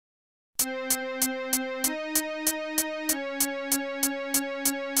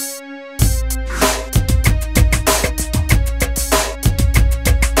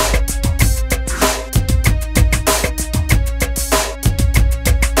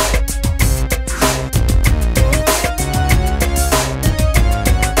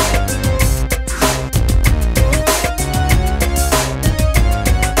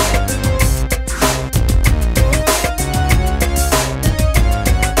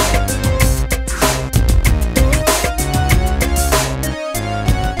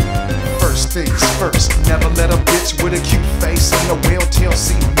First, never let a bitch with a cute face and a well-tailed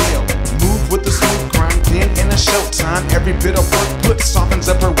meal. Move with the smooth grind, then in a showtime. Every bit of work put softens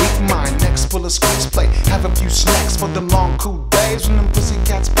up her weak mind. Next, pull a squeeze play, have a few snacks for them long cool days when them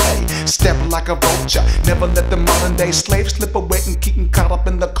pussycats play. Step like a vulture, never let the modern day slaves slip away and keep them caught up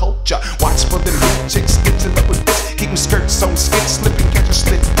in the culture. Watch for them young chicks stitching up with this, keep them skirts on skits, slipping, catch a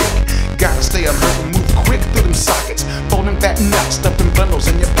slick dick. Gotta stay alert and move quick through them sockets. Folding fat nuts, stuffing bundles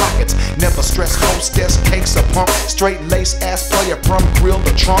in your pockets. Never stress hostess, cakes or pump. Straight lace ass player from grill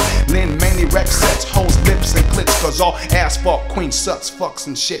to trunk. Lynn mainly rec sets, hoes, lips and clits. Cause all asphalt queen sucks, fucks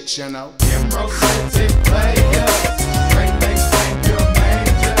and shit, you know. City Playaz, straight lace ain't your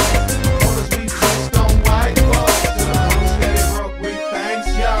major. Orders we twist on white balls. To the hoes that it broke, we thanks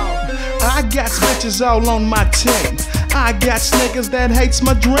y'all. I got bitches all on my team. I got niggas that hates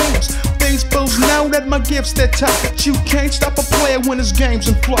my dreams. These fools know that my gift's that type that you can't stop a player when his game's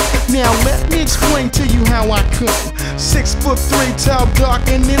in flow. Now let me explain to you how I come. 6'3", tall, dark,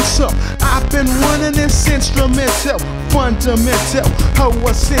 and then some. I've been running this instrumental, fundamental, hoe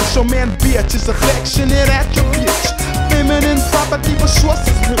essential, man, bitch is affectionate attributes. Feminine property with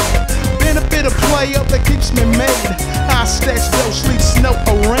sources new. Benefit a player that keeps me made. I stash those sleep, snow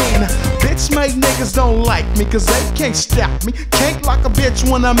or rain. Bitch made niggas don't like me cause they can't stop me. Can't lock a bitch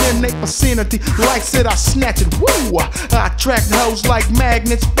when I'm in their vicinity. Like said I snatch it, woo. I attract hoes like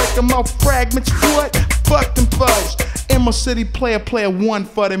magnets, break them off fragments. What? Fuck them foes. Emcee City player one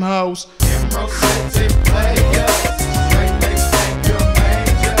for them hoes. Emcee City Playaz, straight lace ain't your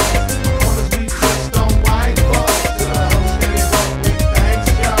major. Orders we twist on white balls. To the hoes that it broke, we thanks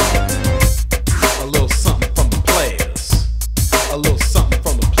y'all. A little something from the Playaz. A little something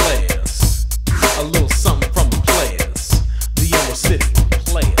from the Playaz. A little something from the Playaz. The Emcee City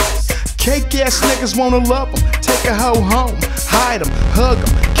Playaz. Cake ass niggas wanna love 'em, take a hoe home, hide 'em, hug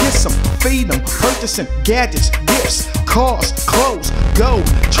 'em, kiss 'em, feed 'em, purchasing gadgets, gifts, cars, clothes, gold,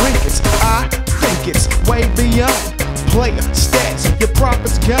 trinkets. I think it's way beyond player stats, your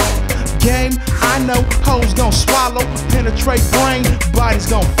profits gone. Game, I know hoes gon' swallow, penetrate brain, bodies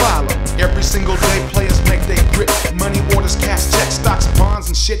gon' follow. Every single day players make they grip. Money orders, cash checks, stocks, bonds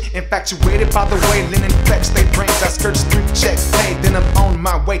and shit. Infatuated by the way linen flex they brains. I skirts through checks paid, then I'm on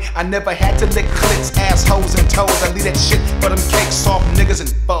my way. I never had to lick clits, assholes and toes. I leave that shit for them cake soft niggas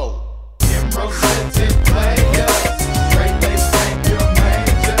and foes.